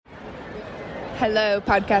Hello,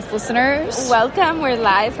 podcast listeners. Welcome. We're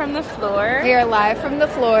live from the floor. We are live from the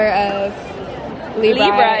floor of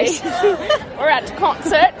Libry's. We're at the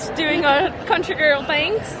concert doing our country girl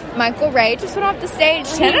things. Michael Ray just went off the stage.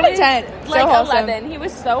 10 out of 10. Like so wholesome. 11. He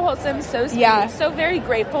was so wholesome, so sweet. Yeah. So very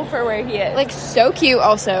grateful for where he is. Like, so cute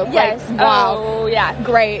also. Yes. Like, wow. Oh, yeah.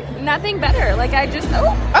 Great. Nothing better. Like, I just...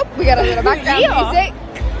 Oh, we got a little background music.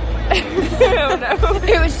 Oh, no.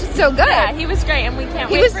 It was just so good. Yeah, he was great, and we can't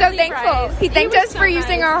wait He was for so Lee thankful. Price. He thanked us for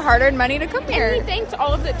using our hard-earned money to come here. And he thanked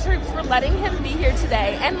all of the troops for letting him be here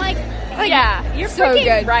today. And, like yeah, you're so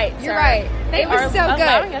freaking good. right, You're sir. right. They It was are so good.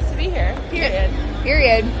 allowing us to be here.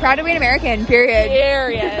 Period. Proud to be an American. Period.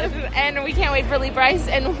 And we can't wait for Lee Price,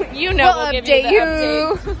 and we'll give you the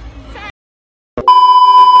update.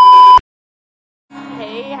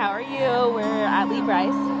 Hey, how are you? We're at Lee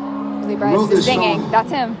Price. Lee Price is singing. That's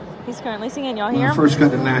him. He's currently singing. Y'all hear When I him? first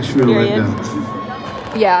got to Nashville,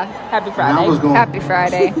 Yeah. Happy and I was Friday. going Happy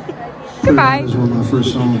Friday. Goodbye. Goodbye. This was one of my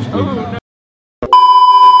first songs.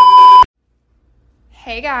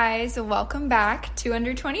 Hey guys, welcome back to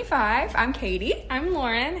Under 25. I'm Katie. I'm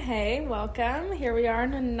Lauren. Hey, welcome. Here we are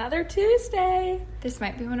on another Tuesday. This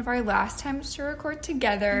might be one of our last times to record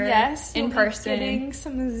together. Yes, in we'll person. Be getting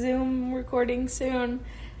some Zoom recording soon.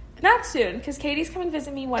 Not soon, because Katie's coming to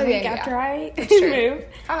visit me one week after I move.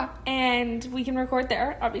 And we can record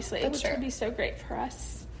there, obviously, which would be so great for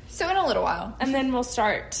us. So in a little while. And then we'll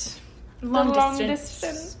start long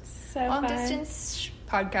distance. So long fun. distance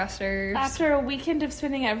podcasters. After a weekend of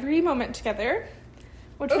spending every moment together,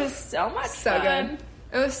 which was so much fun. Good.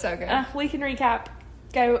 It was so good. We can recap.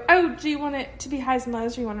 Do you want it to be highs and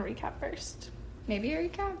lows, or you want to recap first? Maybe a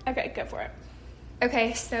recap? Okay, go for it.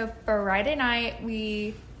 Okay, so Friday night,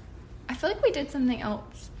 I feel like we did something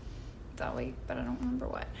else that week, but I don't remember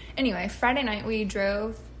what. Anyway, Friday night we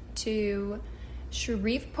drove to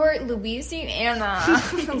Shreveport, Louisiana.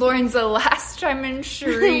 Lauren's the last time in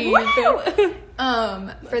Shreveport.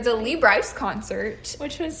 For the Lee Bryce concert.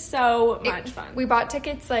 Which was so much fun. We bought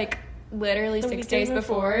tickets like literally 6 days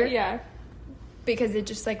before. Yeah. Because it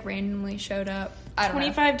just like randomly showed up. I don't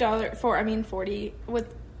know. $25 40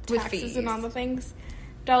 with taxes fees and all the things.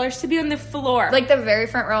 Dollars to be on the floor. Like the very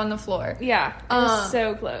front row on the floor. Yeah. It was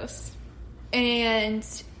so close. And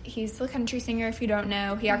he's the country singer, if you don't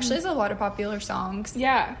know. He actually has a lot of popular songs.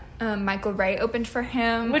 Yeah. Michael Ray opened for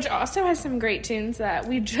him. Which also has some great tunes that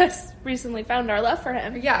we just recently found our love for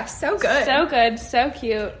him. Yeah, so good. So good. So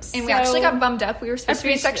cute. And we actually got bumped up. We were supposed to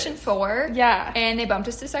be in section 4. Yeah. And they bumped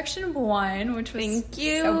us to section 1, which was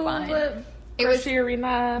so fun. It was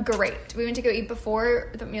arena. Great. We went to go eat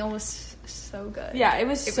before. The meal was so good. Yeah, it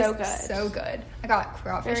was so good. So good. I got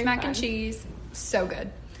crawfish mac and cheese. So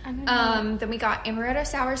good. Then we got amaretto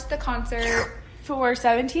sours at the concert. For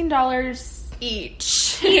 $17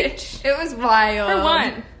 each. It was wild. For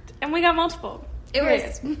one. And we got multiple. It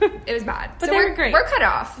was bad. But so they were great. We're cut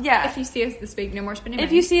off. Yeah. If you see us this week, no more spending money.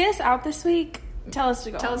 If you see us out this week, tell us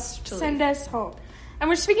to go. Tell us to Send leave. us home. And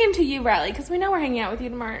we're speaking to you, Riley, because we know we're hanging out with you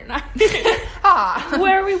tomorrow night.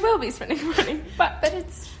 Where we will be spending money. But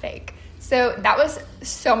it's fake. So that was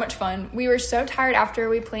so much fun. We were so tired after.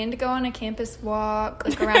 We planned to go on a campus walk,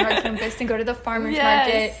 like around our campus, and go to the farmer's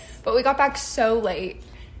market. But we got back so late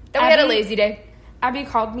that we had a lazy day. Abby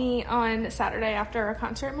called me on Saturday after our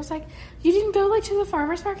concert and was like, "You didn't go like to the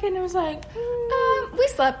farmer's market?" And I was like, we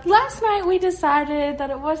slept. Last night we decided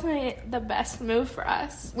that it wasn't the best move for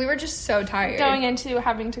us. We were just so tired. Going into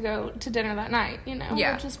having to go to dinner that night, you know?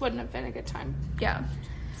 Yeah. It just wouldn't have been a good time. Yeah.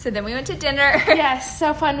 So then we went to dinner. Yes,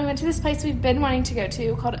 so fun. We went to this place we've been wanting to go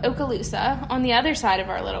to called Okaloosa on the other side of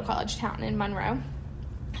our little college town in Monroe.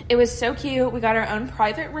 It was so cute. We got our own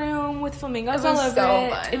private room with flamingos all over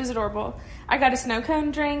it. Fun. It was adorable. I got a snow cone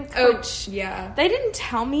drink. Yeah. They didn't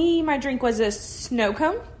tell me my drink was a snow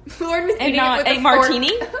cone. Lauren was and not a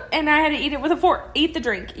martini. And I had to eat it with a fork. Eat the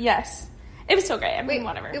drink. Yes. It was so great. I mean,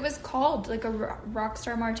 whatever. It was called like a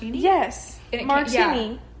Rockstar Martini? Yes.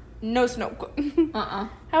 Martini. No snow cone.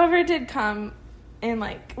 However, it did come in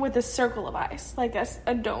like with a circle of ice, like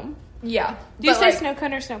a dome. Yeah. Do you say snow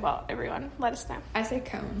cone or snowball, everyone? Let us know. I say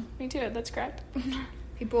cone. Me too. That's correct.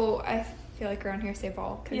 People, I feel like around here say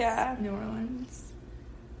ball because New Orleans.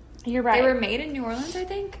 You're right. They were made in New Orleans, I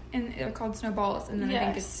think, and they're called snowballs. And then I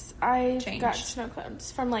think it's changed. Got snow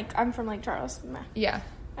cones I'm from Lake Charles. Yeah.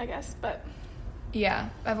 I guess, but yeah,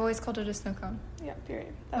 I've always called it a snow cone. Yeah.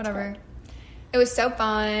 Period. Whatever. Correct. It was so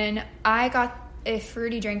fun. I got a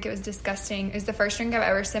fruity drink. It was disgusting. It was the first drink I've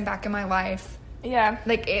ever sent back in my life. Yeah.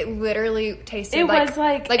 Like, it literally tasted like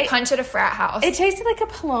punch at a frat house. It tasted like a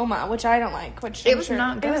Paloma, which I don't like. Which it was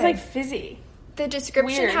not good. It was like fizzy. the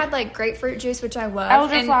description had, like, grapefruit juice, which I love.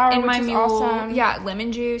 Elderflower, and which is awesome. Yeah,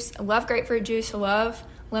 lemon juice. I love grapefruit juice. I love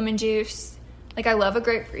lemon juice. Like, I love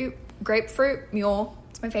a grapefruit mule.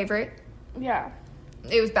 It's my favorite. Yeah.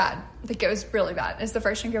 It was bad. Like, it was really bad. It's the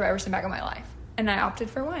first drink I've ever seen back in my life. And I opted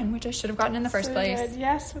for wine, which I should have gotten in the first place. Good.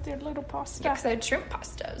 Yes, with your little pasta. Yeah, because I had shrimp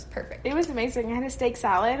pasta. It was perfect. It was amazing. I had a steak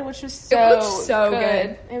salad, which was it looked so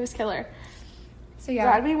good. It was killer. So, yeah.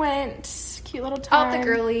 Glad we went. Cute little time. All the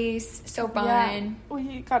girlies. So fun. Yeah.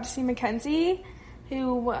 We got to see Mackenzie,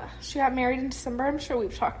 who she got married in December. I'm sure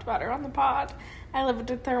we've talked about her on the pod. I lived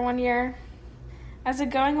with her 1 year as a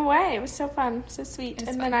going away. It was so fun. So sweet.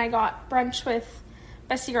 And then I got brunch with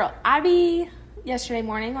bestie girl Abby yesterday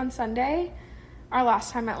morning on Sunday. Our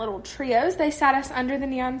last time at Little Trios. They sat us under the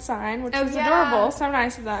neon sign, which was adorable. So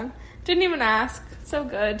nice of them. Didn't even ask. So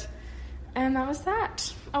good. And that was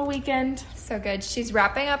that. A weekend. So good. She's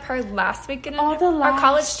wrapping up her last weekend in our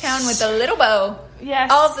college town with a little bow.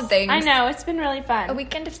 Yes. All of the things. I know. It's been really fun. A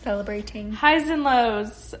weekend of celebrating. Highs and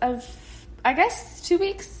lows of, I guess, 2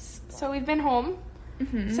 weeks. So we've been home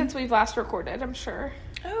since we've last recorded, I'm sure.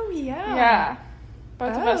 Oh, yeah. Yeah.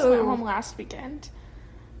 Both of us went home last weekend.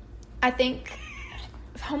 I think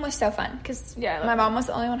home was so fun because my mom was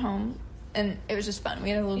the only one home, and it was just fun.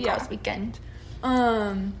 We had a little girls' weekend.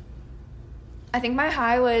 I think my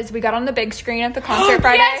high was we got on the big screen at the concert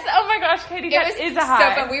Friday. Yes! Oh my gosh, Katie, that is a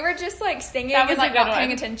high. So fun. We were just, like, singing and, like, not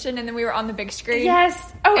paying attention, and then we were on the big screen.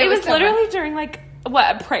 Yes. Oh, it was so literally during, like,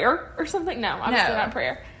 what, a prayer or something? No, obviously not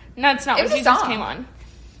prayer. No, it's not what Jesus came on.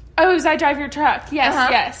 Oh, it was I Drive Your Truck. Yes,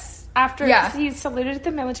 yes. After he saluted at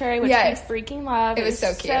the military, which we freaking love. It was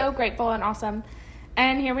so cute. So grateful and awesome.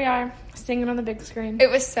 And here we are, singing on the big screen. It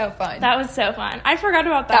was so fun. That was so fun. I forgot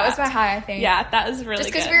about that. That was my high, I think. Yeah, that was really good.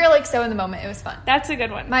 Just because we were, like, so in the moment, it was fun. That's a good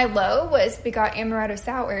one. My low was we got amaretto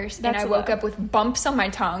sours, and I woke up with bumps on my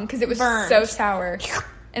tongue because it was so sour.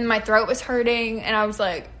 And my throat was hurting, and I was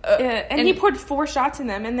like, ugh. Yeah, and he poured 4 shots in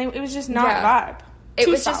them, and it was just not a vibe. It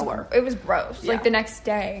was sour. It was gross. Yeah. Like, the next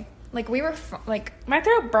day. Like, we were, like... My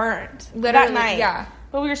throat burned. Literally, that night. Yeah.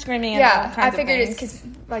 But we were screaming and all kinds of things. I figured it's because,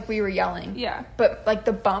 like, we were yelling. Yeah. But, like,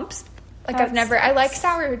 the bumps, like, I like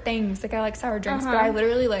sour things. Like, I like sour drinks, but I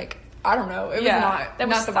literally, like, I don't know. It was not... That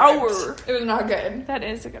was not sour. It was not good. That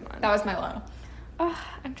is a good one. That was my low.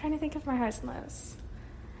 I'm trying to think of my highs and lows.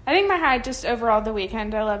 I think my high, just overall the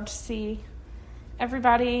weekend, I loved to see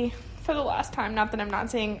everybody for the last time. Not that I'm not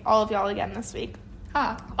seeing all of y'all again this week.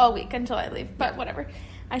 All week until I leave. But whatever.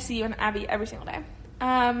 I see you and Abby every single day.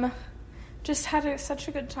 Just had such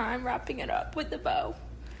a good time wrapping it up with the bow.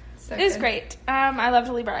 So it was great. I loved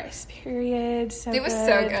Libra Ice. Period. So it was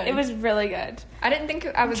so good. It was really good. I didn't think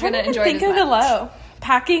I was going to enjoy it. Think of the low.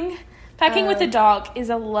 Packing with the dog is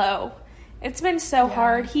a low. It's been so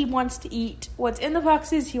hard. He wants to eat what's in the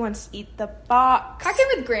boxes. He wants to eat the box. Packing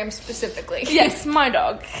with Graham specifically. Yes, my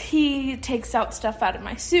dog. He takes out stuff out of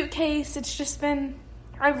my suitcase. It's just been...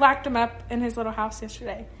 I locked him up in his little house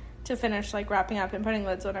yesterday to finish, like, wrapping up and putting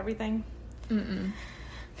lids on everything.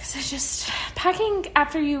 Because it's just... Packing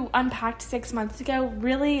after you unpacked 6 months ago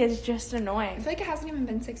really is just annoying. I feel like it hasn't even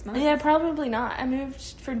been 6 months. Yeah, probably not. I moved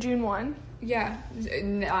for June 1. Yeah.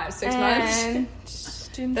 6 months.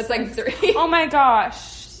 June That's 6th. like 3. Oh my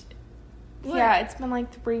gosh. What? Yeah, it's been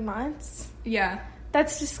like 3 months. Yeah.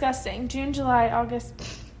 That's disgusting. June, July, August.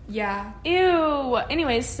 Yeah. Ew.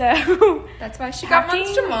 Anyways, so... That's why she got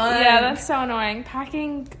months to month. Yeah, that's so annoying.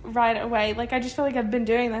 Packing right away. Like, I just feel like I've been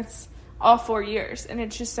doing this all 4 years, and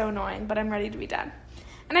it's just so annoying, but I'm ready to be done.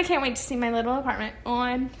 And I can't wait to see my little apartment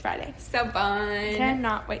on Friday. So fun.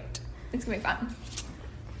 Cannot wait. It's going to be fun.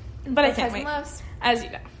 But I can't wait. Lows. As you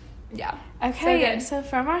know. Yeah. Okay, so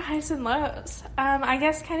from our highs and lows, I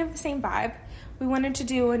guess kind of the same vibe. We wanted to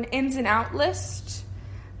do an ins and out list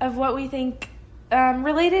of what we think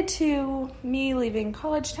related to me leaving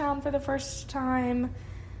college town for the first time,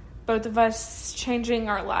 both of us changing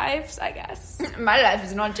our lives, I guess. My life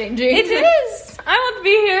is not changing. It is. I want to be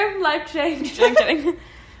here. Life change. I'm kidding.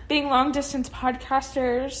 Being long distance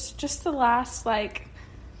podcasters, just the last, like,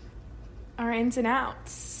 our ins and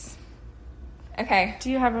outs. Okay. Do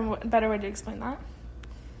you have a better way to explain that?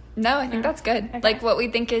 No, I think that's good. Okay. Like, what we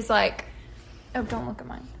think is, like... Oh, don't look at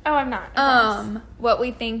mine. Oh, I'm not. What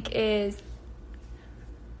we think is...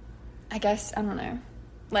 I guess, I don't know.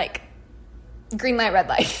 Like, green light, red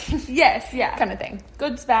light. Yes, yeah. Kind of thing.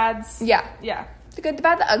 Goods, bads. Yeah. Yeah. The good, the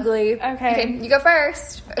bad, the ugly. Okay. You go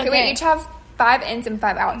first. Okay, we each have 5 ins and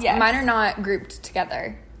 5 outs. Yes. Mine are not grouped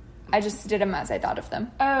together. I just did them as I thought of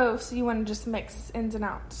them. Oh, so you want to just mix ins and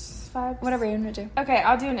outs? 5? Whatever you want to do. Okay,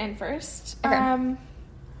 I'll do an in first. Okay.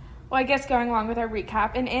 I guess going along with our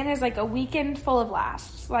recap, and in is like a weekend full of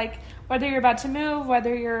lasts. Like, whether you're about to move,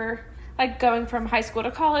 whether you're like going from high school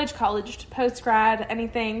to college to post-grad,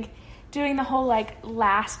 anything, doing the whole like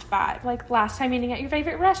last vibe. Like last time eating at your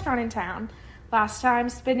favorite restaurant in town, last time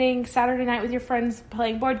spending Saturday night with your friends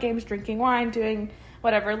playing board games, drinking wine, doing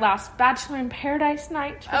whatever, last Bachelor in Paradise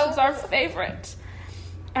night, which is our favorite.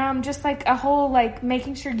 Just like a whole like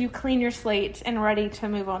making sure you clean your slate and ready to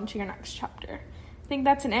move on to your next chapter. I think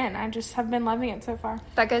that's an in. I just have been loving it so far.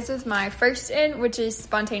 That goes with my first in, which is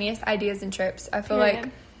spontaneous ideas and trips. I feel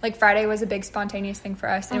like Friday was a big spontaneous thing for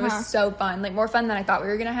us, and it was so fun. Like, more fun than I thought we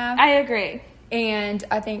were going to have. I agree. And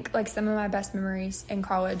I think, like, some of my best memories in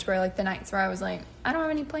college were, like, the nights where I was like, I don't have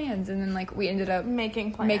any plans. And then, like, we ended up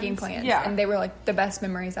making plans. Yeah. And they were, like, the best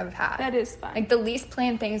memories I've had. That is fun. Like, the least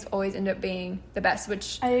planned things always end up being the best,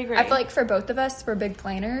 which I agree. I feel like for both of us, we're big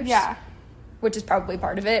planners. Yeah. Which is probably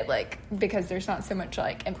part of it, like, because there's not so much,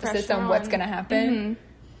 like, emphasis on what's going to happen. Mm-hmm.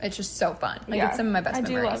 It's just so fun. Like, it's some of my best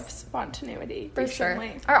memories. I do love spontaneity. For sure.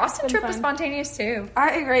 Our Austin trip was spontaneous, too.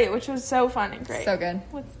 I agree, which was so fun and great. So good.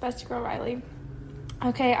 With Bestie Girl Riley.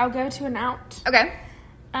 Okay, I'll go to an out. Okay.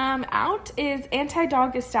 Out is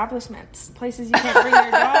anti-dog establishments. Places you can't bring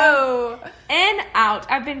your dog. And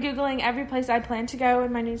out. I've been Googling every place I plan to go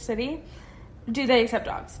in my new city. Do they accept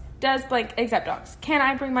dogs? Does blank accept dogs? Can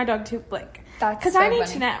I bring my dog to blank? Because I need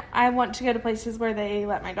to know. I want to go to places where they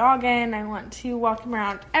let my dog in. I want to walk him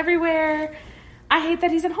around everywhere. I hate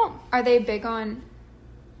that he's at home. Are they big on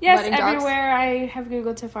yes, everywhere I have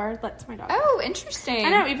Googled so far lets my dog in. Oh, interesting. I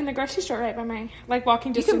know, even the grocery store right by my, like,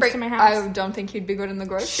 walking distance to my house. I don't think he'd be good in the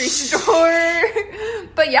grocery store.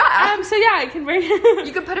 But yeah. So yeah, I can bring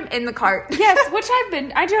You could put him in the cart. Yes, which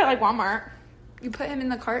I do at, like, Walmart. You put him in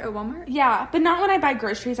the cart at Walmart? Yeah, but not when I buy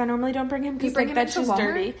groceries. I normally don't bring him because, like, that's just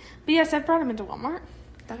dirty. But yes, I've brought him into Walmart.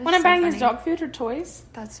 When I'm buying his dog food or toys.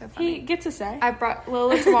 That's so funny. He gets a say. I brought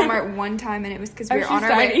Lila to Walmart one time, and it was because we were on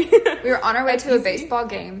our way. We were on our way to a baseball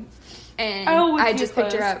game, and I just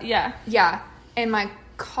picked her up. Yeah. Yeah. And my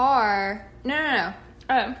car. No.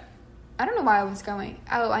 Oh. I don't know why I was going.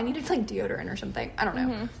 Oh, I needed, like, deodorant or something. I don't know.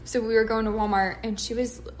 Mm-hmm. So we were going to Walmart, and she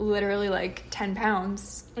was literally, like, 10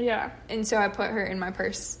 pounds. Yeah. And so I put her in my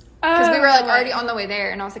purse. Because we were, like, already on the way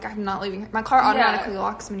there, and I was like, I'm not leaving her. My car automatically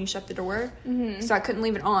locks when you shut the door. Mm-hmm. So I couldn't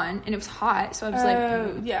leave it on, and it was hot. So I was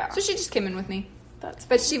like, yeah. So she just came in with me.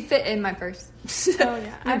 But she fit in my purse. Oh,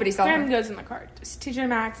 yeah. Nobody saw her. Graham goes in the cart. Just TJ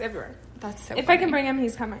Maxx, everywhere. That's so If funny. I can bring him,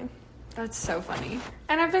 he's coming. That's so funny.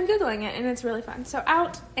 And I've been Googling it, and it's really fun. So,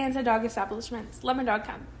 out anti-dog establishments. Let my dog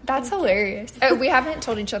come. That's hilarious. Oh, we haven't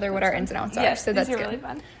told each other what our ins and outs are, yes, so that's these are good.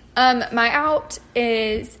 Really fun. My out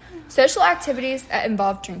is social activities that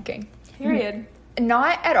involve drinking. Period.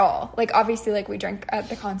 Not at all. Like, obviously, like, we drank at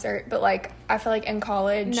the concert, but, like, I feel like in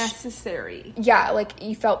college... Necessary. Yeah, like,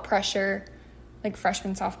 you felt pressure, like,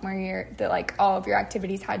 freshman, sophomore year, that, like, all of your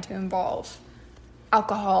activities had to involve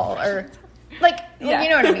alcohol or... Like, you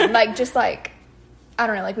know what I mean? Like, just, like, I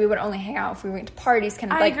don't know, like, we would only hang out if we went to parties,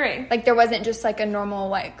 kind of. I agree. Like, there wasn't just, like, a normal,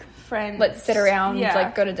 like, friends. Let's sit around,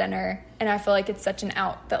 like, go to dinner. And I feel like it's such an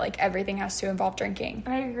out that, like, everything has to involve drinking.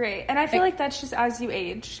 I agree. And I feel like that's just as you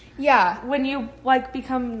age. Yeah. When you, like,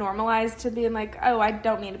 become normalized to being like, oh, I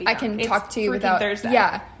don't need to be drunk. I can talk to you without... Thursday.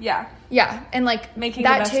 Yeah. Yeah. Yeah. And, like, making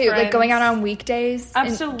that, the best too. friends. Like, going out on weekdays.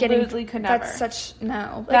 Absolutely and could never. That's such...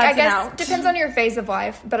 No. Like, that's I guess depends on your phase of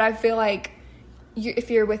life. But I feel like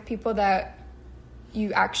if you're with people that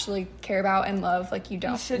you actually care about and love, like, you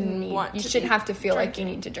shouldn't have to feel like you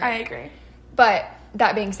need to drink. I agree. But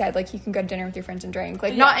that being said, like, you can go to dinner with your friends and drink.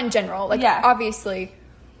 Like, not in general. Like, obviously,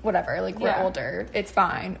 whatever. Like, we're older. It's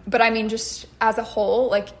fine. But, I mean, just as a whole,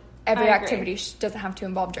 like, every activity doesn't have to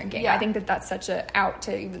involve drinking. Yeah. I think that that's such a out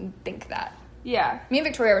to even think that. Yeah. Me and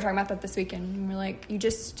Victoria were talking about that this weekend. And we're like, you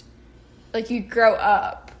just, like, you grow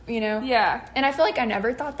up, you know? Yeah. And I feel like I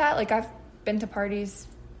never thought that. Like, I've been to parties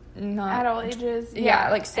not... At all ages. Yeah,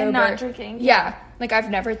 like, sober. And not drinking. Yeah. Like, I've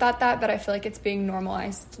never thought that, but I feel like it's being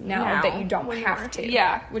normalized now that you don't have to.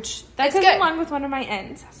 Yeah. Which that goes along with one of my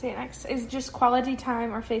ends. I'll say it next. Is just quality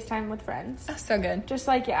time or FaceTime with friends. Oh, so good. Just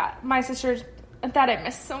like, my sister's... That I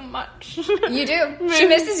miss so much. You do. She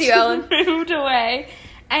misses you, Ellen. Moved away.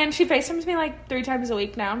 And she FaceTimes me, like, 3 times a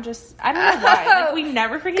week now. I don't know why. Like, we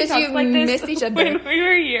never freaking talked like this miss each other. when we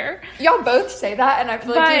were here. Y'all both say that, and I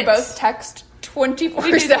feel like you both text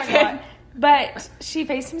 24/7. But she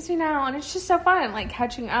FaceTimes me now, and it's just so fun. Like,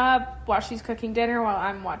 catching up while she's cooking dinner, while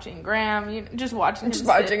I'm watching Graham. Just watching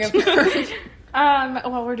him.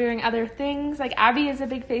 While we're doing other things. Like, Abby is a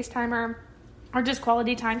big FaceTimer. Or just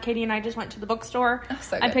quality time. Katie and I just went to the bookstore. Oh,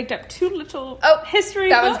 so good. I picked up 2 little history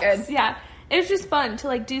that books. Was good. Yeah. It was just fun to,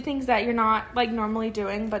 like, do things that you're not, like, normally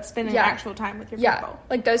doing, but spending actual time with your people.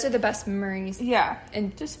 Like, those are the best memories. Yeah.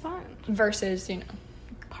 And just fun. Versus, you know,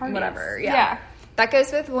 parties. Whatever. Yeah. That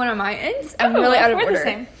goes with one of my ends. I'm Oh, really out of we're order. the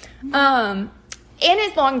same. And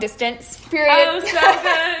it's long distance, period. Oh, so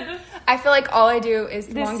good. I feel like all I do is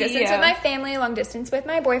The long distance CEO. with my family, long distance with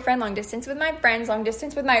my boyfriend, long distance with my friends, long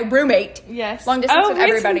distance with my roommate. Yes. Long distance with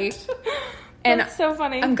everybody. And that's so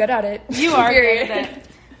funny. I'm good at it. You are period. good at it.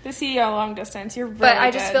 The CEO long distance. You're really But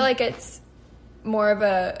I just good. feel like it's more of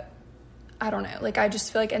a, I don't know. Like, I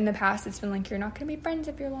just feel like in the past it's been like, you're not going to be friends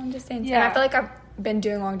if you're long distance. Yeah. And I feel like I've been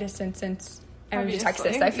doing long distance since I moved to Obviously.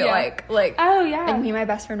 Texas. I feel Yeah. like Oh, yeah. like me and my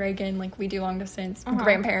best friend Reagan, like, we do long distance,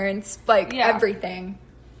 grandparents, Yeah. everything.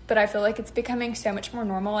 But I feel like it's becoming so much more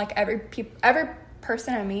normal. Like, every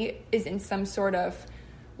person I meet is in some sort of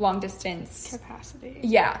long distance capacity.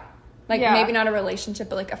 Yeah. Like, Yeah. maybe not a relationship,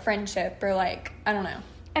 but like a friendship, or like, I don't know.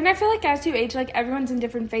 And I feel like as you age, like, everyone's in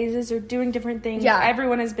different phases or doing different things. Yeah.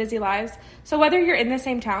 Everyone has busy lives. So whether you're in the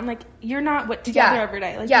same town, like, you're not together every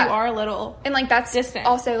day. Like, you are a little And like, that's distant.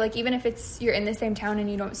 Also, like, even if you're in the same town and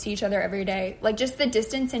you don't see each other every day, like, just the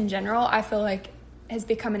distance in general, I feel like has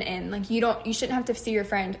become an in. Like, you shouldn't have to see your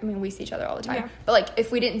friend. I mean, we see each other all the time. Yeah. But like,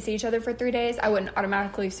 if we didn't see each other for 3 days, I wouldn't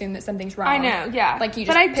automatically assume that something's wrong. I know, yeah. Like, you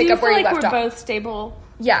just but I pick do up where feel you like left we're off. both stable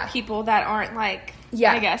Yeah. people that aren't like,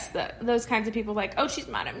 Yeah. I guess, those kinds of people like, oh, she's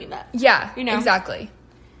mad at me. But, Yeah, you know? exactly.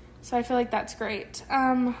 So I feel like that's great.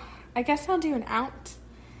 I guess I'll do an out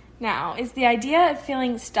now. Is the idea of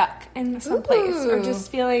feeling stuck in some place or just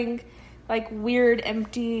feeling like weird,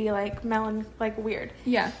 empty, like weird.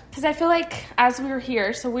 Yeah. Because I feel like as we were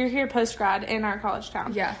here, so we were here post-grad in our college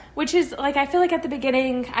town. Yeah. Which is, like, I feel like at the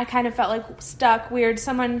beginning, I kind of felt like stuck, weird.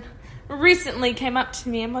 Someone recently came up to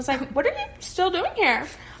me and was like, what are you still doing here?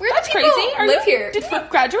 Weird That's that people crazy. live here. Did you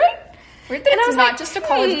graduate? Weird that And I it's was not like, just a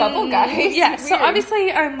college bubble, guys. Yeah, so Weird.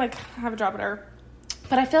 obviously I'm like, I have a job at her.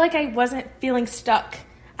 But I feel like I wasn't feeling stuck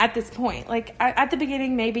at this point. Like, at the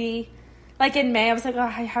beginning, maybe, like in May, I was like, oh,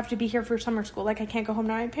 I have to be here for summer school. Like, I can't go home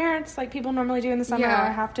to my parents like people normally do in the summer. Yeah. Or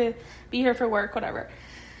I have to be here for work, whatever.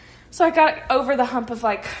 So I got over the hump of,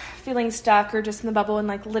 like, feeling stuck or just in the bubble and,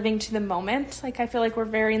 like, living to the moment. Like, I feel like we're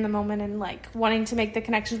very in the moment and, like, wanting to make the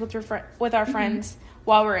connections with our friends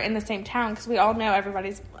while we're in the same town, because we all know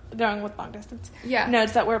everybody's going with long distance. Yeah.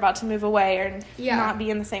 Knows that we're about to move away and not be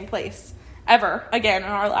in the same place ever again in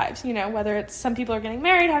our lives. You know, whether it's some people are getting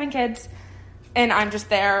married, having kids, and I'm just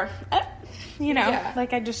there. You know,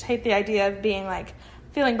 like, I just hate the idea of being, like,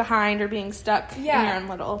 feeling behind or being stuck in your own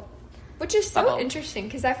little Which is so bubble. interesting,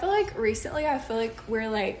 because I feel like recently, we're,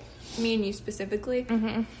 like, me and you specifically,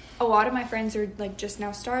 a lot of my friends are, like, just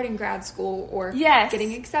now starting grad school or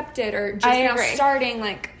getting accepted or just now starting,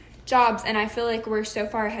 like, jobs, and I feel like we're so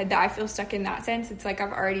far ahead that I feel stuck in that sense. It's like,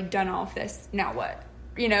 I've already done all of this, now what?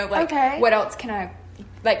 You know, like, what else can I,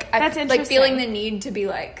 like, That's like, feeling the need to be,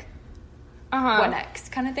 like, what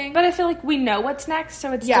next kind of thing. But I feel like we know what's next,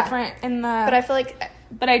 so it's different in the... But I feel like...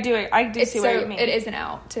 But I do see what you mean. It isn't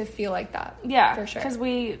out to feel like that. Yeah. For sure. Because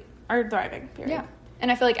we are thriving, period. Yeah.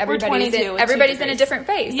 And I feel like everybody's 22 with everybody's 2 in a degrees. different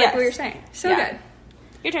phase, like we were saying. So good.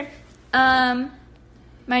 Your turn.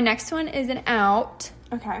 My next one is an out.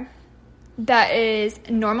 Okay. That is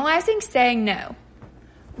normalizing saying no.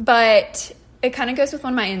 But it kind of goes with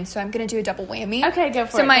one of my ends, so I'm going to do a double whammy. Okay, go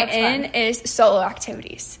for it. So my That's in fun. is solo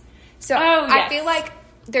activities. So I feel like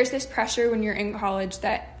there's this pressure when you're in college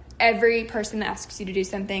that every person that asks you to do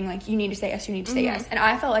something, like, you need to say yes, you need to say yes. And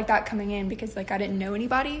I felt like that coming in because, like, I didn't know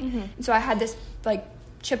anybody. And so I had this, like,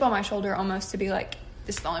 chip on my shoulder almost to be like,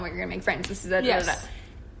 this is the only way you're going to make friends. This is it. Yes.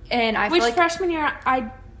 And I feel like... freshman year,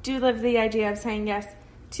 I do live the idea of saying yes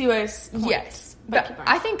to a point. Yes. But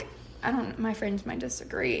I think... my friends might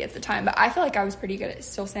disagree at the time, but I feel like I was pretty good at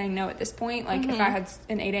still saying no at this point. Like, if I had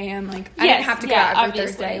an 8 a.m., like, I didn't have to go out every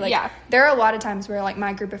Thursday. Like, there are a lot of times where, like,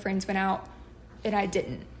 my group of friends went out and I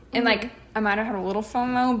didn't. And, like, I might have had a little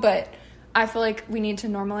FOMO, but I feel like we need to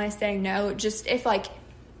normalize saying no. Just if, like,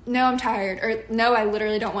 no, I'm tired, or no, I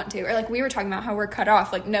literally don't want to. Or, like, we were talking about how we're cut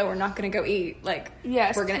off. Like, no, we're not going to go eat. Like,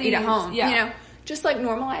 we're going to eat at home. Yeah. You know? Just, like,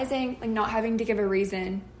 normalizing, like, not having to give a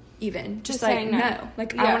reason even. Just like, no.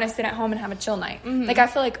 Like, I want to sit at home and have a chill night. Like, I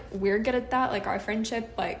feel like we're good at that. Like, our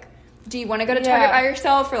friendship, like, do you want to go to Target by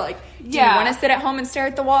yourself? Or, like, do you want to sit at home and stare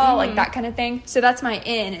at the wall? Like, that kind of thing. So that's my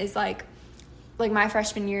in, is, like my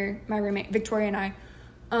freshman year, my roommate Victoria and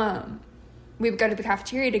I, we would go to the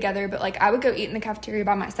cafeteria together, but, like, I would go eat in the cafeteria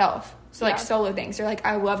by myself. So, like, solo things. Or, like,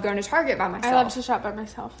 I love going to Target by myself. I love to shop by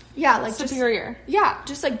myself. Yeah, like, superior.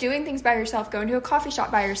 Just like, doing things by yourself, going to a coffee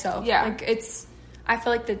shop by yourself. Yeah. Like, it's... I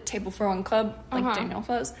feel like the Table for One Club, like Danielle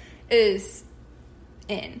says, is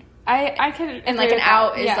in. I can And like an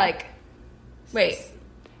out is like, wait.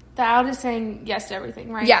 The out is saying yes to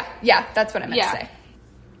everything, right? Yeah, that's what I meant to say.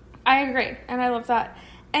 I agree, and I love that.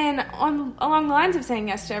 And along the lines of saying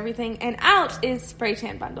yes to everything, and out is spray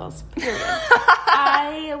tan bundles.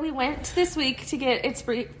 Period. We went this week to get it's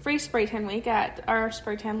free spray tan week at our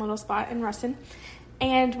spray tan little spot in Ruston,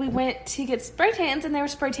 and we went to get spray tans, and they were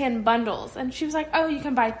spray tan bundles. And she was like, "Oh, you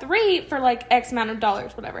can buy 3 for like X amount of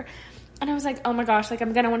dollars, whatever." And I was like, "Oh my gosh, like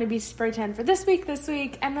I'm gonna want to be spray tan for this week,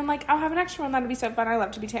 and then like I'll have an extra one that'll be so fun. I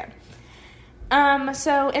love to be tan."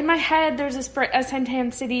 So in my head, there's a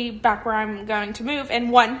suntan city back where I'm going to move in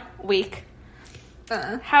 1 week.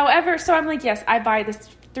 However, so I'm like, yes, I buy this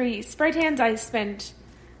 3 spray tans. I spend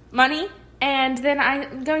money, and then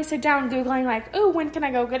I'm going to sit down Googling like, oh, when can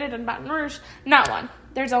I go get it in Baton Rouge? Not one.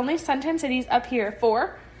 There's only suntan cities up here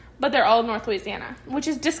 4, but they're all in North Louisiana, which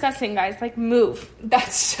is disgusting, guys. Like, move.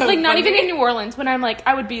 That's so like funny. Not even in New Orleans when I'm like,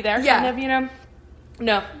 I would be there, kind of, you know.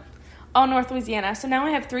 No. All North Louisiana. So now I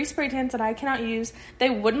have 3 spray tans that I cannot use. They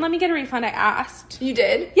wouldn't let me get a refund. I asked. You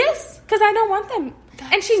did? Yes, because I don't want them.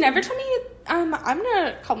 And she never told me, I'm going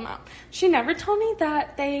to call them out. She never told me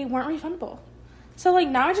that they weren't refundable. So, like,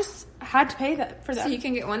 now I just had to pay that for them. So you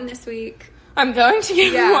can get one this week. I'm going to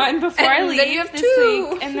get one before I leave then you have this 2.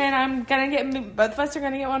 week. And then I'm going to get, both of us are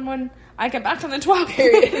going to get one when I get back from the 12th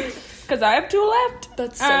period. Because I have 2 left.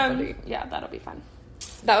 That's so funny. Yeah, that'll be fun.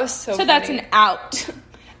 That was so funny. So that's an out.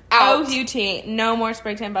 Out. OUT. No more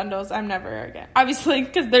spray tan bundles. I'm never again. Obviously,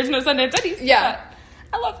 because there's no suntan cities. Yeah.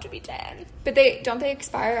 I love to be tan. But don't they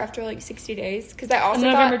expire after like 60 days? Because I also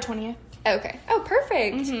November 20th. Okay. Oh,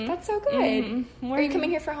 perfect. Mm-hmm. That's so good. Mm-hmm. Are you coming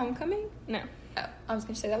here for homecoming? No. Oh, I was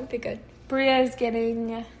going to say that would be good. Bria's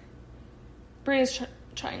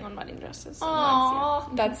trying on wedding dresses. So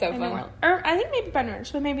Aww. That's so fun. Or I think maybe Baton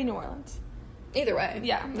Rouge, but maybe New Orleans. Either way.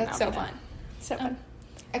 Yeah. That's so fun. So fun.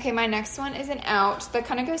 Okay, my next one is an out. That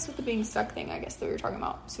kind of goes with the being stuck thing, I guess, that we were talking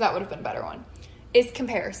about. So that would have been a better one. Is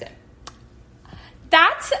comparison.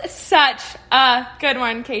 That's such a good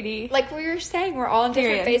one, Katie. Like we were saying, we're all in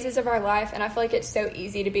different phases of our life, and I feel like it's so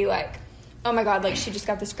easy to be like, oh my god, like she just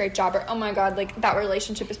got this great job, or oh my god, like that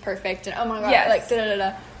relationship is perfect, and oh my god, like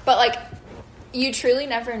da-da-da-da. But like, you truly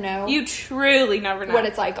never know. What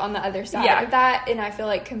it's like on the other side of that, and I feel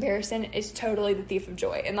like comparison is totally the thief of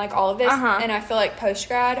joy, and like all of this, and I feel like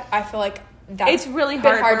post-grad, I feel like that's it's really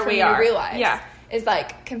hard for me to realize. Yeah. Is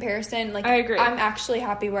like comparison, like I agree. I'm actually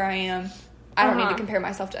happy where I am. I don't need to compare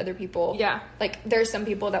myself to other people. Yeah. Like, there's some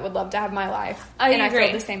people that would love to have my life. I agree. I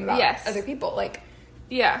feel the same about other people. Like,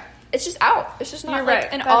 yeah. It's just out. It's just not, You're like,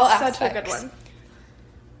 right. in That's all such aspects. a good one.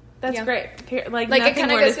 That's great. Like nothing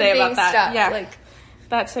more to say about that. Stuck. Yeah. Like,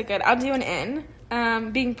 that's so good. I'll do an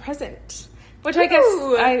N. Being present. Which I guess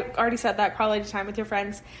I already said that, quality time with your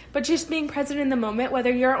friends. But just being present in the moment,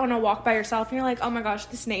 whether you're on a walk by yourself and you're like, oh my gosh,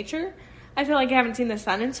 this nature. I feel like I haven't seen the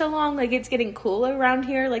sun in so long. Like, it's getting cool around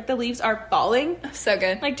here. Like, the leaves are falling. So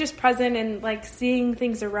good. Like, just present and, like, seeing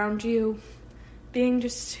things around you. Being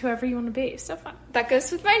just whoever you want to be. So fun. That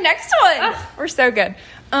goes with my next one. We're so good.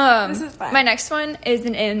 This is fun. My next one is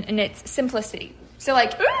an N, and it's simplicity. So,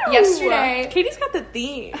 like, yesterday... Katie's got the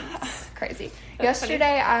theme. Crazy. That's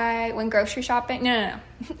yesterday, I went grocery shopping. No.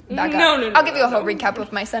 Back up. No. I'll give you a whole recap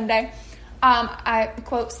of my Sunday. I,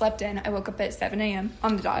 quote, slept in. I woke up at 7 a.m.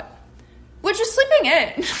 on the dot. Which is sleeping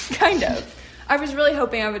in, kind of. I was really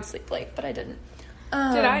hoping I would sleep late, but I didn't.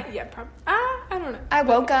 Did I? Yeah, probably. I don't know. I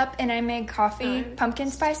woke up and I made coffee, pumpkin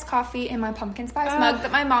spice coffee in my pumpkin spice mug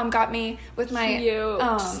that my mom got me with my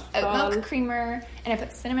oat milk creamer, and I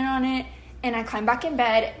put cinnamon on it, and I climbed back in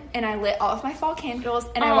bed, and I lit all of my fall candles,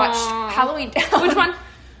 and I watched Halloween Town. Which one?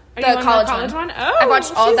 The college one. Oh, I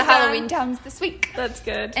watched all the Halloween Towns this week. That's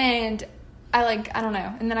good. And I don't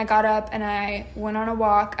know. And then I got up and I went on a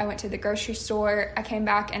walk. I went to the grocery store. I came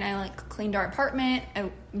back and I cleaned our apartment.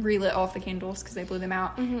 I relit all of the candles because I blew them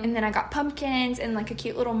out. Mm-hmm. And then I got pumpkins and a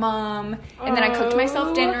cute little mum. And then I cooked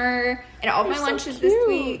myself dinner and all of my lunches this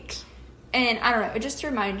week. And I don't know. It just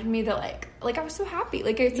reminded me that I was so happy.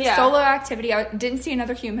 It's a solo activity. I didn't see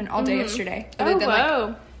another human all day yesterday. Other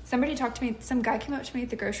than somebody talked to me. Some guy came up to me at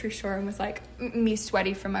the grocery store and was me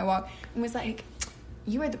sweaty from my walk and was like,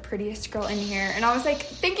 you are the prettiest girl in here. And I was like,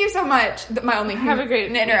 thank you so much. My only human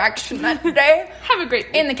interaction that day. Have a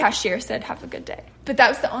great day. And the cashier said, have a good day. But that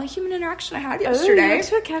was the only human interaction I had yesterday. You went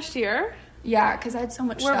to a cashier? Yeah, because I had so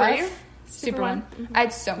much stuff. Where were you? Super one. Mm-hmm. I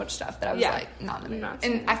had so much stuff that I was not in the mood.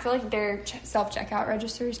 And I feel like their self-checkout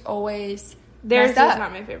registers always... Theirs is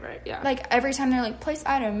not my favorite, yeah. Every time they're place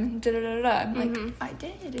item, da-da-da-da. I'm I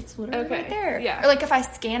did. It's literally right there. Yeah. Or, if I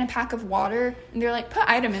scan a pack of water, and they're put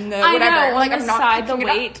item in the I whatever. Know, on I'm the not side, the picking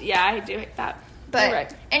it weight. up. Yeah, I do hate that.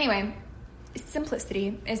 But anyway,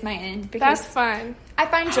 simplicity is my end because That's fun. I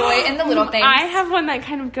find joy in the little things. I have one that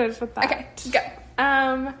kind of goes with that. Okay,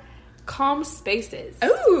 go. Calm spaces.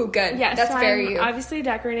 Oh, good. Yes, That's so very I'm you. obviously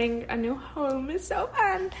decorating a new home is so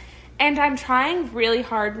fun. And I'm trying really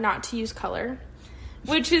hard not to use color,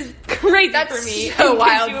 which is crazy That's for me. so in case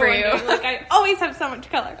wild were for you. wondering. Like, I always have so much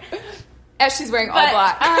color. As she's wearing all But,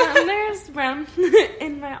 black. there's brown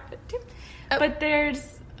in my outfit, too. Oh. But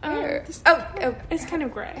there's... oh. It's kind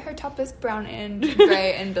of gray. Her top is brown and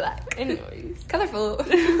gray and black. Anyways. Colorful.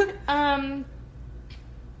 Calm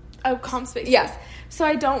spaces. Yes. So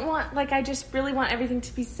I don't want, like, I just really want everything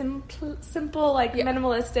to be simple, like,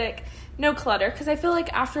 minimalistic, no clutter. Because I feel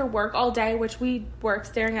like after work all day, which we work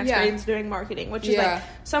staring at screens doing marketing, which is, like,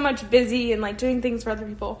 so much busy and, like, doing things for other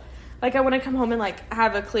people. Like, I want to come home and, like,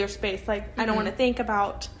 have a clear space. Like, I don't want to think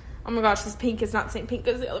about, oh, my gosh, this pink is not the same pink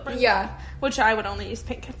as the other person. Yeah. Which I would only use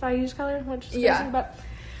pink if I use color, which is crazy. Yeah. But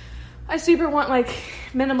I super want, like,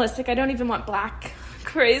 minimalistic. I don't even want black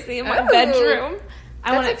crazy in my bedroom.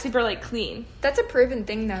 I want it super, like, clean. That's a proven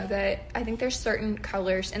thing, though, that I think there's certain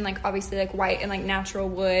colors, and, like, obviously, like, white and, like, natural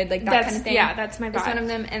wood, like, that kind of thing. Yeah, that's my vibe. It's one of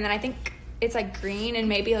them, and then I think it's, like, green and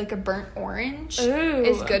maybe, like, a burnt orange Ooh.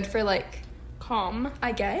 is good for, like... Calm.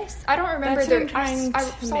 I guess. I don't remember. That's what I'm trying I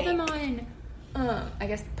to saw them make. on, I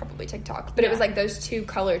guess, probably TikTok, but it was, like, those two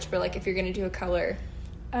colors where, like, if you're going to do a color,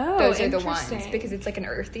 Oh, those are the ones, interesting. because it's, like, an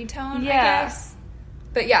earthy tone, Yeah. I guess.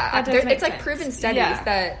 But, yeah, That does make it's, like, sense. proven studies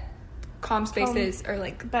that calm spaces are,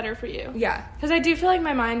 like... better for you. Yeah. Because I do feel like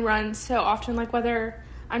my mind runs so often, like whether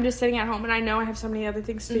I'm just sitting at home and I know I have so many other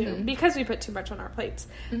things to do because we put too much on our plates.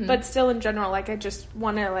 But still, in general, like I just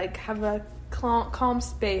want to like have a calm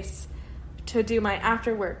space to do my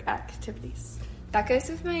after work activities. That goes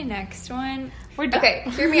with my next one. We're done. Okay,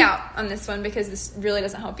 hear me out on this one because this really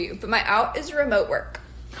doesn't help you. But my out is remote work.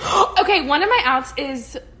 Okay, one of my outs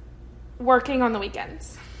is working on the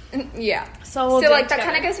weekends. Yeah. So we'll like that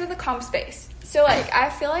kind of goes with the calm space. So like I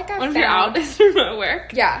feel like one of your out is remote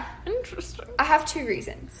work. Yeah. Interesting. I have two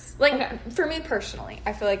reasons. Like for me personally,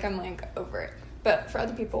 I feel like I'm like over it. But for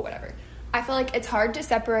other people, whatever. I feel like it's hard to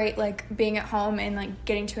separate like being at home and like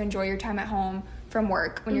getting to enjoy your time at home from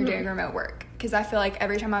work when you're doing remote work. Because I feel like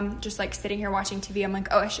every time I'm just like sitting here watching TV, I'm like,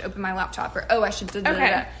 oh, I should open my laptop, or oh, I should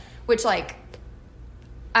da-da-da-da. Which like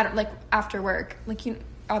I don't like after work, like you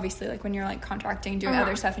obviously like when you're like contracting, doing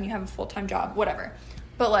other stuff and you have a full-time job, whatever.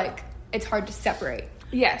 But like it's hard to separate.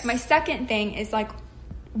 Yes. My second thing is like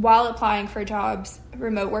while applying for jobs,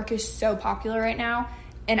 remote work is so popular right now,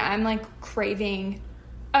 and I'm like craving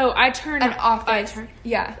I turn an office.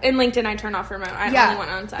 Yeah. In LinkedIn, I turn off remote. I only want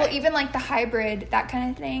on-site. Well, even like the hybrid, that kind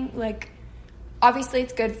of thing, like obviously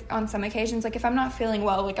it's good on some occasions. Like if I'm not feeling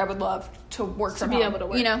well, like I would love to work from home. To be able to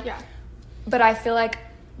work, you know? Yeah. But I feel like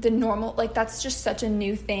the normal, like that's just such a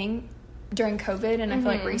new thing during COVID, and I feel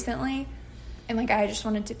like recently, and like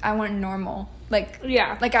I want normal. Like,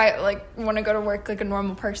 yeah. Like I like want to go to work like a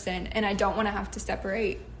normal person, and I don't want to have to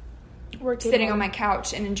separate sitting on my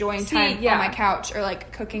couch and enjoying time on my couch or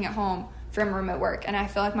like cooking at home from remote work. And I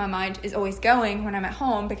feel like my mind is always going when I'm at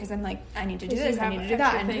home because I'm like, I need to do this, I need to do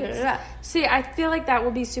that, and da-da-da-da. See, I feel like that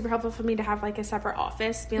will be super helpful for me to have like a separate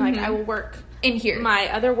office. Be like, I will work in here. My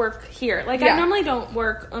other work here. Like I normally don't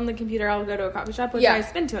work on the computer. I'll go to a coffee shop, which I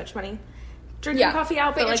spend too much money drinking coffee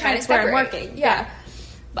out. But like that's where I'm working. Yeah.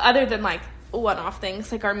 But other than like one-off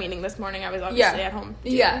things, like our meeting this morning, I was obviously at home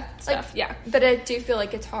doing stuff. Like, but I do feel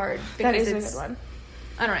like it's hard because that is it's a good one.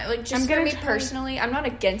 I don't know, like just for me personally, I'm not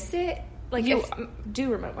against it. Like you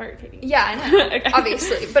do remote work. Yeah, I know. Okay.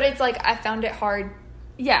 Obviously, but it's like I found it hard.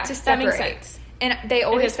 Yeah, to separate. That makes sense. And they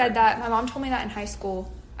always said that. My mom told me that in high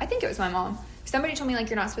school. I think it was my mom. Somebody told me like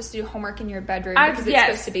you're not supposed to do homework in your bedroom because it's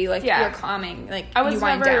supposed to be like you're calming, like you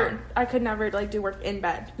wind down. I could never like do work in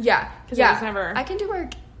bed. Yeah, because I was never. I can do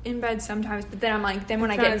work in bed sometimes, but then I'm like, then when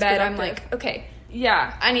I get in bed, I'm like, okay,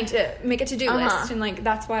 I need to make a to-do list, and like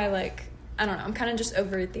that's why like I don't know, I'm kind of just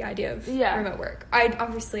over the idea of remote work. I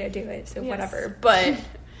do it, so whatever. But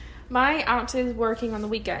my out is working on the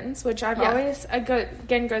weekends, which I've always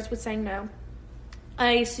again goes with saying no.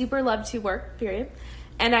 I super love to work, period,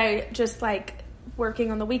 and I just like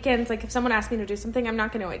working on the weekends. Like if someone asks me to do something, I'm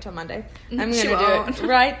not going to wait till Monday. I'm going to do it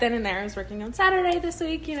right then and there. I was working on Saturday this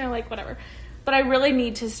week, like whatever. But I really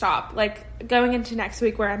need to stop, like, going into next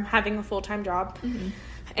week where I'm having a full-time job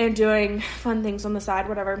and doing fun things on the side,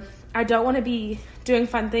 whatever. I don't want to be doing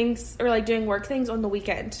fun things or, like, doing work things on the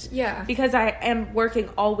weekend. Yeah. Because I am working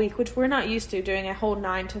all week, which we're not used to, doing a whole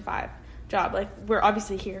 9 to 5 job. Like, we're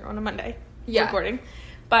obviously here on a Monday recording.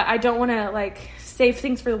 But I don't want to, like, save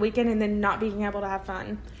things for the weekend and then not being able to have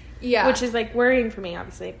fun. Yeah. Which is, like, worrying for me,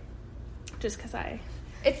 obviously. just because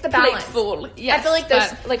it's the balance. Full. Yes, I feel like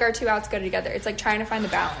those, like, our 2 outs go together. It's like trying to find the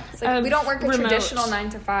balance. Like, we don't work a traditional 9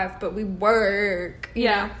 to 5, but we work, you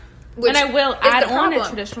know? And I will add on a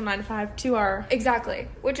traditional 9 to 5 to our... Exactly.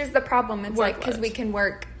 Which is the problem. It's like, because we can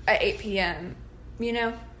work at 8 p.m., you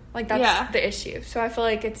know? Like, that's the issue. So I feel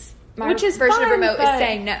like it's... My version of remote is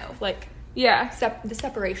saying no. Like... Yeah. The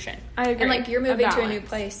separation. I agree. And, like, you're moving to a new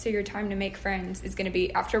place, so your time to make friends is going to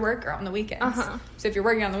be after work or on the weekends. So if you're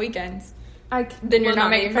working on the weekends, then you're not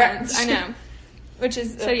making friends. I know. Which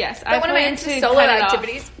is... So, yes. But one of my solo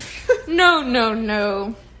activities...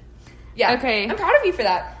 No. Yeah. Okay. I'm proud of you for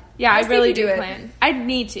that. Yeah, I really do plan. I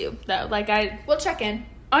need to, though. Like, We'll check in.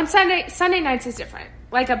 On Sunday nights is different.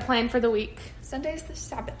 Like, a plan for the week. Sunday is the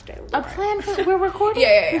Sabbath day. A plan for... We're recording?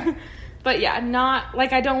 Yeah. But yeah, not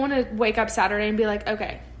like I don't want to wake up Saturday and be like,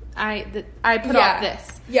 okay, I put off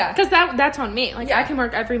this. Yeah, because that's on me. Like I can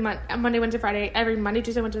work every Monday, Wednesday, Friday, every Monday,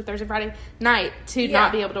 Tuesday, Wednesday, Thursday, Friday night to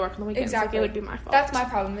not be able to work on the weekends. Exactly, like, it would be my fault. That's my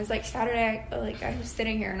problem. Is like Saturday, I was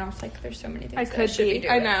sitting here and I was like, there's so many things I could be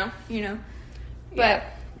doing. I know, you know. But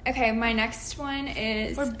okay, my next one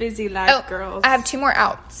is we're busy life girls. I have 2 more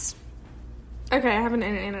outs. Okay, I have an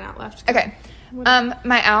in and out left. Okay,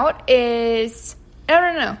 my out is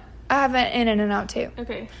no. I have an in and an out too.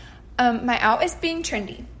 Okay. My out is being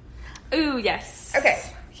trendy. Ooh, yes. Okay,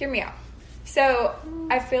 hear me out. So,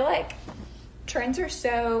 I feel like trends are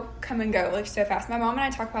so come and go, like, so fast. My mom and I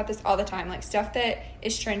talk about this all the time. Like, stuff that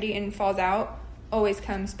is trendy and falls out always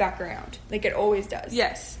comes back around. Like, it always does.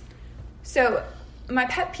 Yes. So, my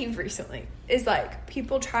pet peeve recently is, like,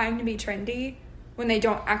 people trying to be trendy when they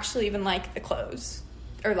don't actually even like the clothes.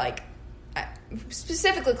 Or, like,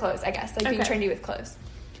 specifically clothes, I guess. Like, being trendy with clothes.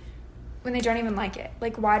 When they don't even like it.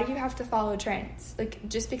 Like, why do you have to follow trends? Like,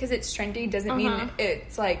 just because it's trendy doesn't mean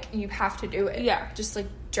it's, like, you have to do it. Yeah. Just, like,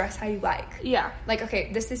 dress how you like. Yeah. Like,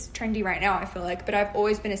 okay, this is trendy right now, I feel like, but I've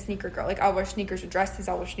always been a sneaker girl. Like, I'll wear sneakers with dresses,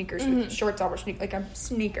 I'll wear sneakers with shorts, I'll wear sneakers. Like, I'm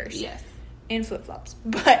sneakers. Yes. And flip-flops.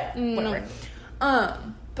 But, whatever. But,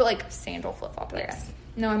 like, sandal flip-flop, I guess.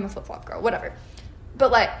 No, I'm a flip-flop girl. Whatever.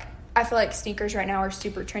 But, like, I feel like sneakers right now are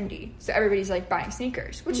super trendy. So everybody's, like, buying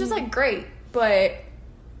sneakers, which is, like, great, but...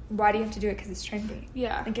 Why do you have to do it? Because it's trendy.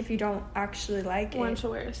 Yeah. Like, if you don't actually like it. Why don't you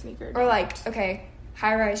wear a sneaker? Or, like, okay,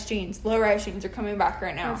 high-rise jeans, low-rise jeans are coming back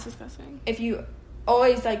right now. That's disgusting. If you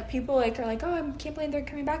always, like, people, like, are like, oh, I can't believe they're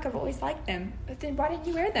coming back. I've always liked them. But then why didn't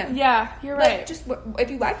you wear them? Yeah, you're right. Like, just,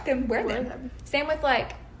 if you like them, wear them. Same with,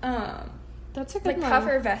 like, that's a good like, one.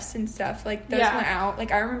 puffer vests and stuff. Like, those went out.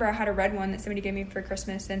 Like, I remember I had a red one that somebody gave me for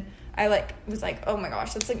Christmas, and I, like, was like, oh, my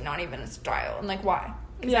gosh, that's, like, not even a style. And, like, why?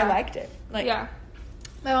 Because I liked it. Like,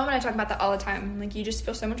 my mom and I talk about that all the time. Like, you just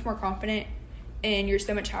feel so much more confident, and you're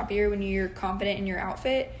so much happier when you're confident in your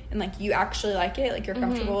outfit, and, like, you actually like it. Like, you're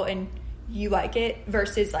comfortable, and you like it,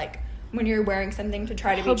 versus, like, when you're wearing something to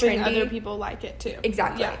try to be trendy. Other people like it, too.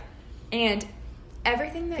 Exactly. Yeah. And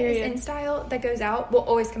everything that is in style that goes out will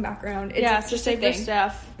always come back around. It's just a thing.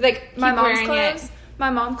 Stuff. Like, my mom's clothes.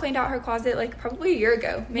 My mom cleaned out her closet, like, probably a year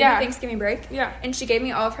ago. Maybe Thanksgiving break. Yeah. And she gave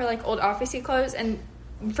me all of her, like, old office-y clothes, and...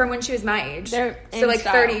 From when she was my age. They're so, like,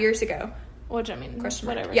 style. 30 years ago. Which, I mean,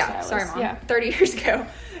 whatever. Yeah, sorry, Mom. Yeah. 30 years ago.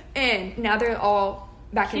 And now they're all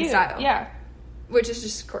back in style. Yeah. Which is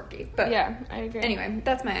just quirky. But yeah, I agree. Anyway,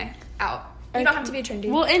 that's my out. You don't have to be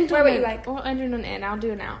trendy. We'll end what you like. We'll end on an in. I'll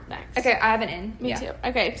do an out next. Okay, I have an in. Me too.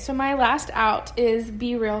 Okay, so my last out is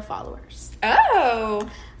Be Real followers. Oh.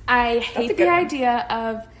 I hate the idea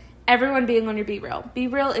of everyone being on your Be Real. Be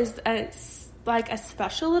Real is a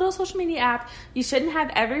special little social media app. You shouldn't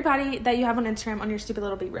have everybody that you have on Instagram on your stupid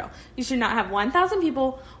little Be Real. You should not have 1,000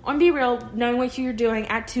 people on Be Real knowing what you're doing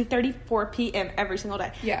at 2:34 p.m. every single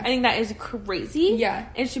day. Yeah. I think that is crazy. Yeah.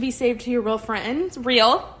 It should be saved to your real friends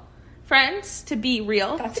to be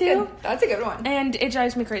real. That's a good one. And it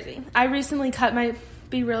drives me crazy. I recently cut my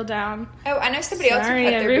Be Real down. Oh, I know somebody else who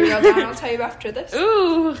cut their Be Real down. I'll tell you after this.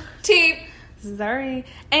 Ooh. Tea. Sorry.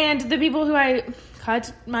 And the people who I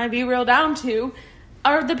cut my Be Real down to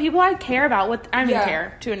are the people I care about.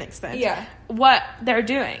 Care to an extent. Yeah. What they're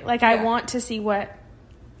doing. Like, I want to see what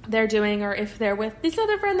they're doing, or if they're with this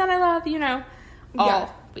other friend that I love,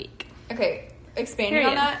 all week. Okay. Expanding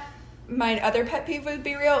on that, my other pet peeve with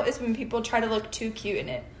Be Real is when people try to look too cute in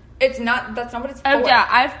it. That's not what it's for. Oh, yeah.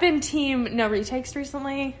 I've been team no retakes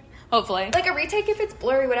recently. Hopefully. Like, a retake if it's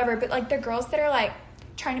blurry, whatever, but, like, the girls that are, like,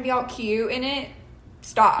 trying to be all cute in it,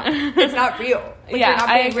 stop. It's not real. Like, yeah, you're not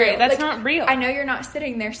I agree. real. That's like, not real. I know you're not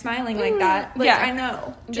sitting there smiling like that. Like, I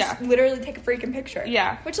know. Just literally take a freaking picture.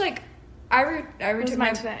 Yeah. Which, like, I retook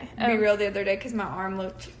my today. Be Real the other day because my arm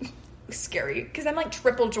looked scary. Because I'm, like,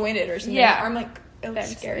 triple jointed or something. Yeah. My arm, like, it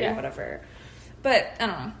looks scary or whatever. But I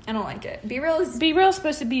don't know. I don't like it. Be Real is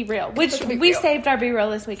supposed to be real, which supposed to be we real. saved our Be Real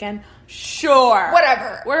this weekend. Sure.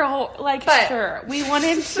 Whatever. We're But- sure. We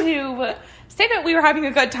wanted to say that we were having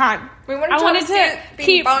a good time. I wanted to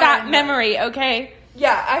keep that memory, okay?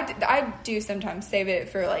 Yeah, I do sometimes save it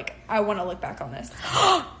for, like, I want to look back on this.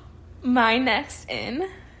 My next in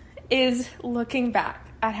is looking back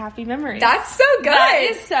at happy memories. That's so good. That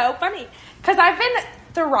is so funny. Because I've been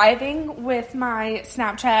thriving with my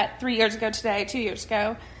Snapchat 2 years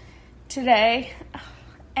ago today.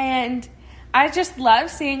 And I just love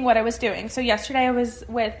seeing what I was doing. So yesterday I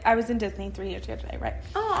was in Disney 3 years ago today, right?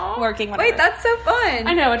 Aww. Working, whatever. Wait, that's so fun.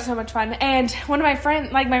 I know, it's so much fun. And one of my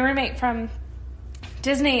friends, like my roommate from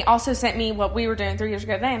Disney, also sent me what we were doing 3 years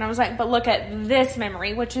ago today. And I was like, but look at this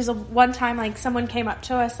memory, which is one time, like, someone came up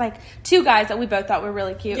to us, like, two guys that we both thought were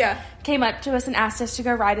really cute. Yeah. Came up to us and asked us to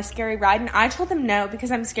go ride a scary ride. And I told them no because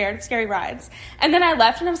I'm scared of scary rides. And then I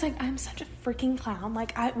left and I was like, I'm such a freaking clown.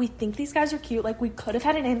 Like, we think these guys are cute. Like, we could have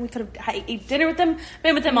had an in. We could have ate dinner with them,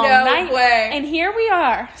 been with them all night. No way. And here we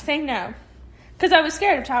are saying no. Because I was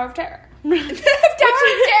scared of Tower of Terror. Tower of Terror.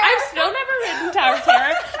 I've still never ridden Tower of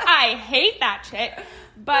Terror. I hate that shit.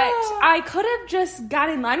 But I could have just got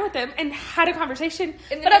in line with them and had a conversation.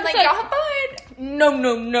 And then but I'm I like, was y'all have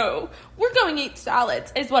fun. No. We're going to eat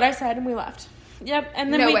salads, is what I said, and we left. Yep.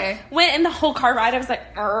 And then No we way. went in the whole car ride. I was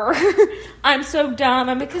like, I'm so dumb.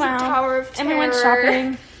 I'm a Because of clown. Tower of And we went Terror.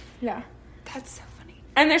 shopping. Yeah. That's so funny.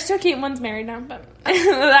 And they're so cute. One's married now, but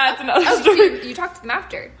that's another Oh, so story. you talked to them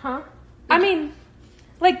after. Huh? I mean,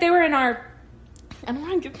 like, they were in our... I don't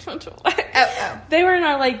want to give too much away. Oh. They were in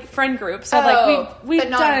our, like, friend group. So, like, we've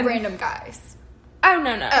but not done... random guys. Oh,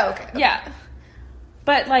 no. Oh, okay. Yeah.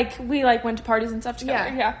 But, like, we, like, went to parties and stuff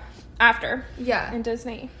together. Yeah. After. Yeah. In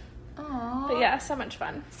Disney. Aww. But, yeah, so much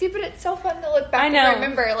fun. See, but it's so fun to look back I know. and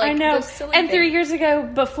remember, like, I know. those silly And 3 things. years ago,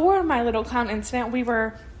 before my little clown incident, we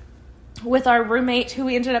were with our roommate who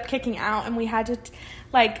we ended up kicking out, and we had to...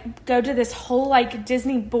 like, go to this whole, like,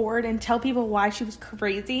 Disney board and tell people why she was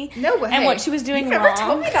crazy. No way. And what she was doing You wrong. never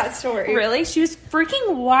told me that story. Really? She was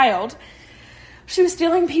freaking wild. She was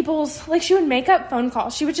stealing people's... like, she would make up phone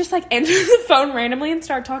calls. She would just, like, enter the phone randomly and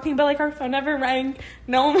start talking, but, like, our phone never rang.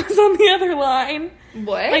 No one was on the other line.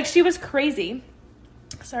 What? Like, she was crazy.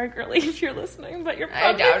 Sorry, girlie, if you're listening, but you're I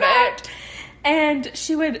probably doubt not. it. And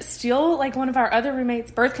she would steal, like, one of our other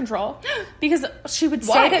roommates' birth control because she would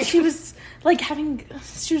say Why? that she was, like,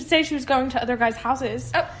 she would say she was going to other guys'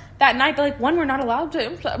 houses that night, but, like, one, we're not allowed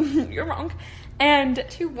to, so you're wrong. And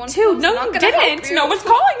Two, no, you didn't. No one's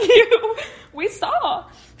calling you. We saw.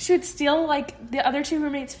 She would steal, like, the other two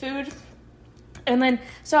roommates' food. And then,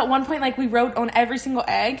 so at one point, like, we wrote on every single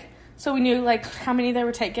egg, so we knew, like, how many they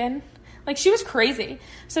were taken. Like, she was crazy.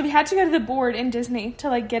 So we had to go to the board in Disney to,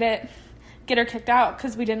 like, get her kicked out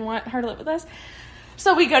because we didn't want her to live with us.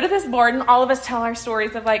 So we go to this board and all of us tell our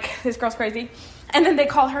stories of, like, this girl's crazy. And then they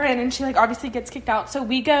call her in and she, like, obviously gets kicked out. So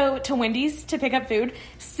we go to Wendy's to pick up food,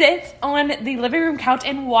 sit on the living room couch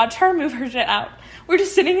and watch her move her shit out. We're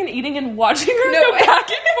just sitting and eating and watching her go back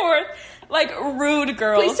and forth. Like, rude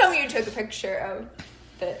girls. Please tell me you took a picture of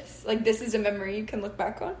this. Like, this is a memory you can look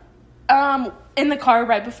back on? In the car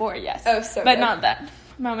right before, yes. Oh, so But good. not that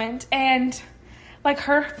moment. And... like,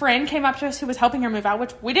 her friend came up to us who was helping her move out,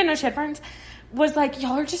 which we didn't know she had friends, was like,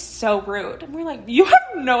 y'all are just so rude. And we're like, you have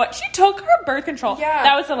no... she took her birth control. Yeah.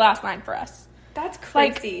 That was the last line for us. That's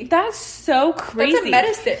crazy. Like, that's so crazy.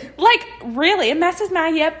 That's a medicine. Like, really, it messes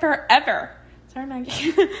Maggie up forever. Sorry,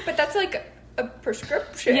 Maggie. But that's like a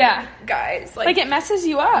prescription, Yeah. guys. Like, it messes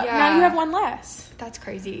you up. Yeah. Now you have one less. That's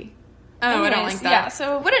crazy. Oh, I don't Anyways, like that. Yeah,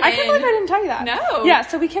 so what an I can't believe I didn't tell you that. No. Yeah,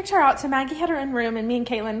 so we kicked her out. So Maggie had her own room, and me and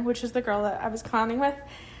Caitlin, which is the girl that I was clowning with,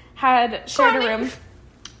 had shared a room.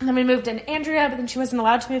 And then we moved in Andrea, but then she wasn't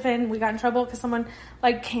allowed to move in. We got in trouble because someone,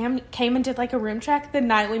 like, came and did, like, a room check the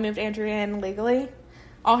night we moved Andrea in legally.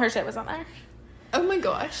 All her shit was on there. Oh my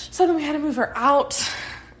gosh. So then we had to move her out.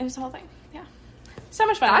 It was the whole thing. Yeah. So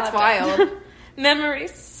much fun. I That's loved it. wild.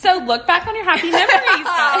 Memories. So look back on your happy memories,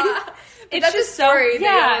 guys. It's that's just a story so, that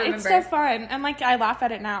yeah, you'll it's remember. so fun. And, like, I laugh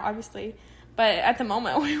at it now, obviously. But at the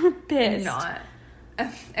moment, we were pissed. Not.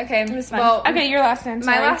 Okay. It was fun. Well, okay, your last one. my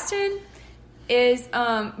sorry. last one is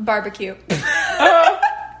barbecue.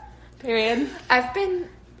 Period. I've been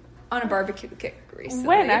on a barbecue kick recently.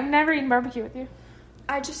 When? I've never eaten barbecue with you.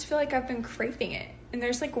 I just feel like I've been craving it. And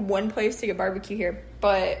there's like one place to get barbecue here,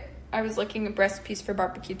 but I was looking at recipes for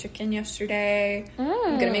barbecue chicken yesterday.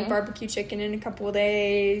 I'm gonna make barbecue chicken in a couple of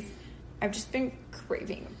days. I've just been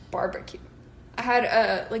craving barbecue. I had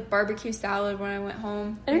a like barbecue salad when I went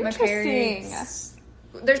home with my parents.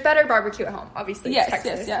 There's better barbecue at home, obviously. Yes, it's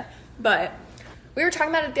Texas. yes, yeah. But we were talking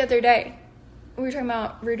about it the other day. We were talking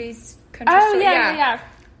about Rudy's country Oh, store. yeah.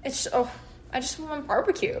 It's I just want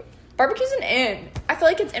barbecue. Barbecue's an in. I feel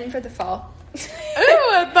like it's in for the fall.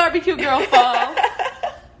 Ooh, a barbecue girl fall.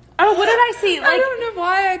 Oh, what did I see? I don't know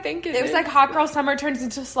why I think it was like hot girl summer turns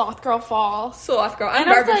into sloth girl fall. Sloth girl. I'm And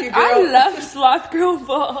I was barbecue like, girl. I love sloth girl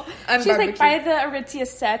fall. I'm She's barbecue. like, by the Aritzia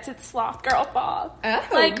sets, it's sloth girl fall. Oh.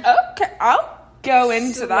 Like, okay, I'll go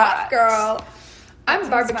into Sloth that. girl. I'm sounds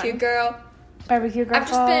barbecue fun. girl. Barbecue girl I've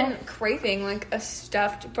just fall. been craving like a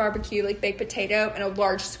stuffed barbecue, like baked potato and a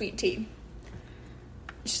large sweet tea.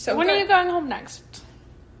 It's so When good. are you going home next?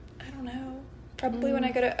 I don't know. Probably when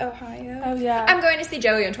I go to Ohio. Oh, yeah. I'm going to see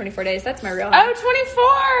Joey in 24 days. That's my real home.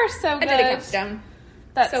 Oh, 24! So I good. did a countdown.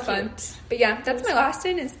 That's so cute. fun. But yeah, that's my last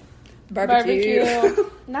thing is barbecue.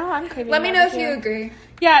 No, I'm craving Let me know if barbecue. you agree.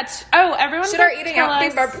 Yeah, everyone Should go our eating tell out be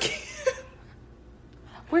us- barbecue?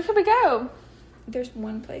 Where could we go? There's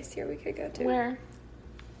one place here we could go to. Where?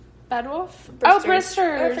 Bad Wolf? Bristers. Oh,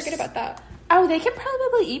 Bristers. Oh, forget about that. Oh, they could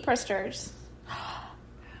probably eat Bristers.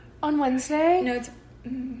 On Wednesday? No, it's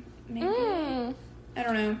maybe. Mm. I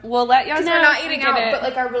don't know. We'll let y'all know. Because we're not if we eating get out, it. but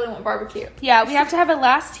like I really want barbecue. Yeah, we have to have a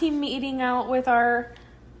last team meeting out with our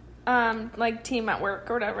like team at work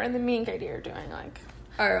or whatever, and then me and Katie are doing like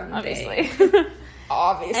Our own obviously. thing.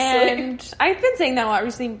 Obviously. And I've been saying that a lot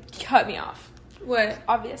recently. Cut me off. What?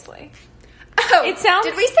 Obviously. Oh, It sounds-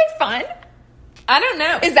 Did we say fun? I don't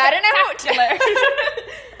know. Is that an out? Spectacular.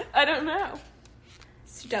 I don't know.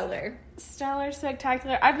 Stellar. Stellar,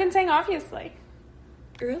 spectacular. I've been saying obviously.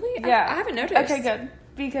 Really? Yeah. I haven't noticed. Okay, good.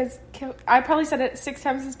 Because I probably said it 6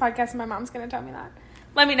 times this podcast, and my mom's going to tell me that.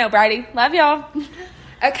 Let me know, Bridie. Love y'all.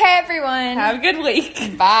 Okay, everyone. Have a good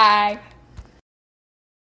week. Bye.